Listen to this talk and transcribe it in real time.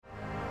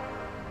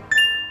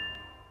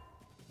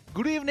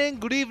good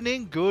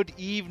evening, good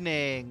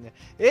evening.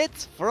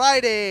 It's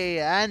Friday,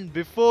 and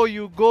before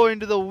you go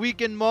into the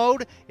weekend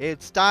mode,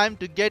 it's time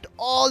to get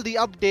all the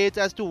updates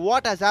as to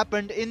what has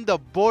happened in the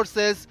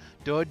bourses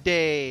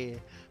today.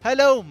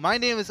 Hello, my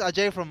name is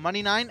Ajay from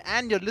Money9,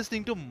 and you're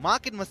listening to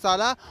Market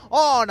Masala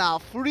on a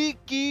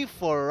freaky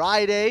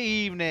Friday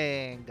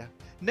evening.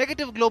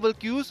 Negative global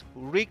cues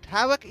wreaked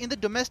havoc in the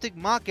domestic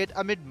market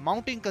amid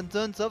mounting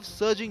concerns of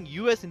surging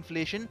US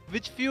inflation,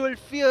 which fueled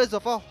fears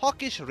of a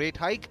hawkish rate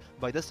hike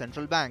by the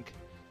central bank.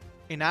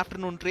 In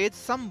afternoon trades,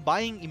 some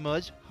buying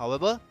emerged,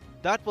 however,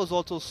 that was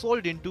also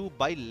sold into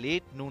by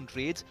late noon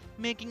trades,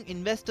 making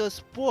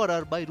investors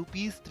poorer by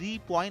rupees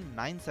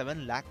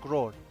 3.97 lakh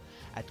crore.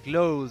 At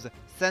close,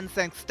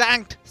 Sensex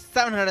tanked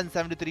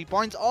 773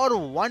 points or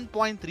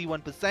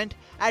 1.31%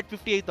 at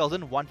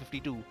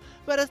 58,152,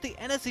 whereas the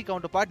NSE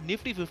counterpart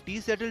Nifty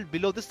 50 settled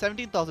below the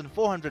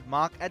 17,400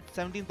 mark at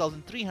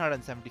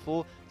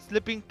 17,374,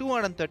 slipping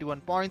 231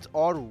 points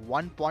or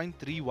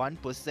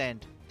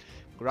 1.31%.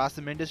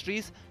 Grasim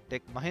Industries,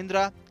 Tech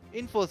Mahindra,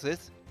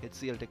 Infosys,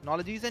 HCL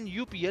Technologies and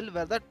UPL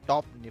were the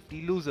top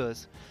Nifty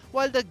losers,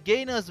 while the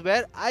gainers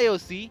were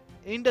IOC,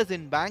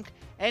 IndusInd Bank,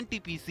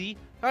 NTPC,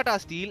 Tata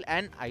Steel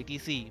and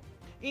ITC.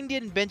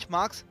 Indian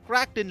benchmarks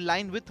cracked in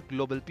line with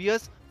global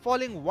peers,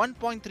 falling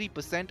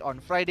 1.3% on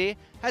Friday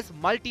as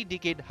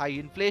multi-decade high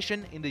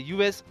inflation in the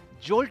US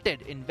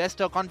jolted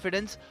investor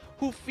confidence,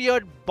 who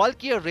feared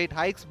bulkier rate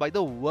hikes by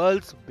the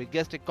world's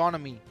biggest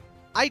economy.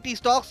 IT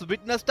stocks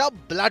witnessed a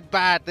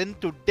bloodbath in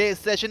today's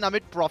session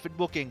amid profit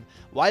booking,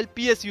 while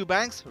PSU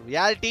banks,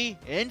 realty,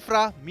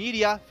 infra,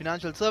 media,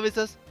 financial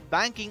services,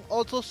 banking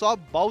also saw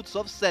bouts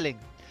of selling.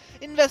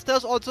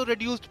 Investors also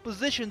reduced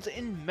positions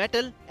in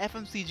metal,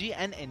 FMCG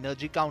and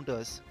energy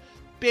counters.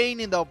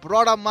 Pain in the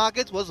broader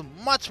markets was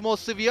much more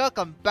severe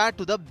compared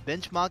to the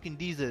benchmark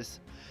indices.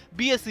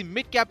 BSE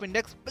Mid Cap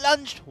Index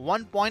plunged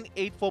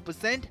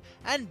 1.84%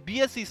 and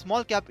BSE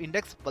Small Cap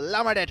Index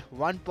plummeted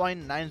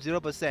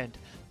 1.90%.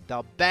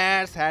 The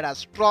bears had a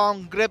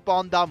strong grip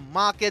on the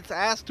markets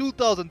as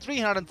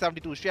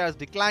 2,372 shares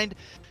declined,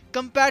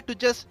 compared to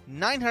just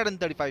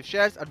 935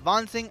 shares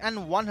advancing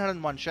and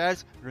 101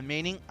 shares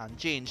remaining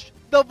unchanged.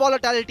 The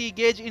volatility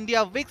gauge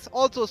India VIX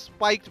also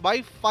spiked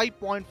by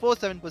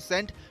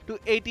 5.47% to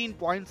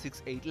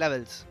 18.68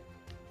 levels.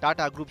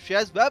 Tata Group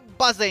shares were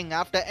buzzing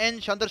after N.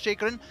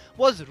 Chandrasekaran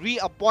was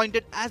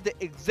reappointed as the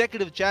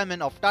executive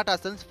chairman of Tata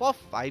Sons for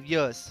 5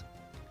 years.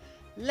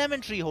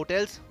 Lemon Tree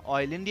Hotels,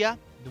 Oil India,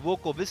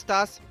 Nuvoco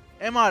Vistas,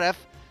 MRF,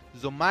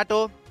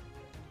 Zomato,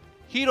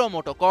 Hero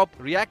MotoCorp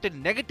reacted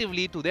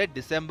negatively to their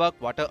December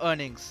quarter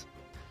earnings.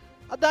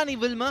 Adani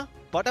Wilmar,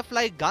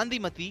 Butterfly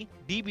Gandhimati,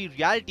 DB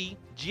Realty,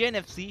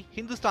 GNFC,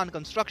 Hindustan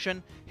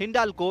Construction,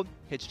 Hindalco,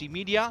 HT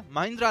Media,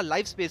 Mahindra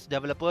Lifespace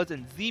Developers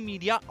and Z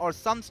Media are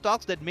some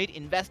stocks that made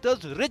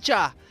investors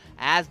richer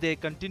as they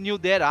continue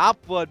their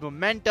upward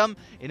momentum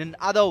in an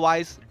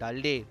otherwise dull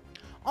day.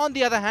 On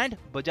the other hand,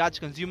 Bajaj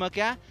Consumer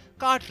Care,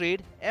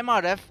 Cartrade,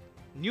 MRF,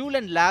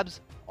 Newland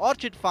Labs,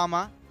 Orchid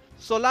Pharma,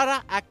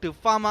 Solara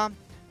Active Pharma,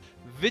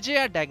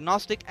 Vijaya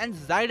Diagnostic and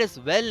Zydus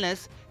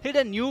Wellness hit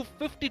a new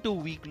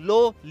 52-week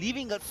low,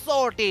 leaving a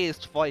sour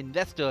taste for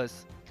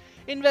investors.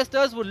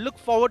 Investors would look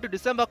forward to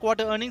December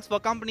quarter earnings for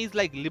companies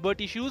like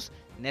Liberty Shoes,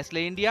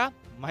 Nestle India,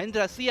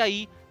 Mahindra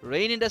CIE,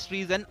 Rain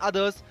Industries and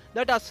others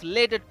that are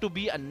slated to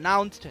be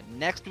announced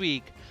next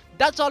week.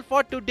 That's all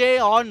for today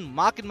on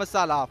Market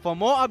Masala. For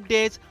more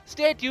updates,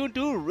 stay tuned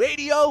to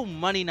Radio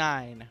Money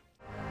 9.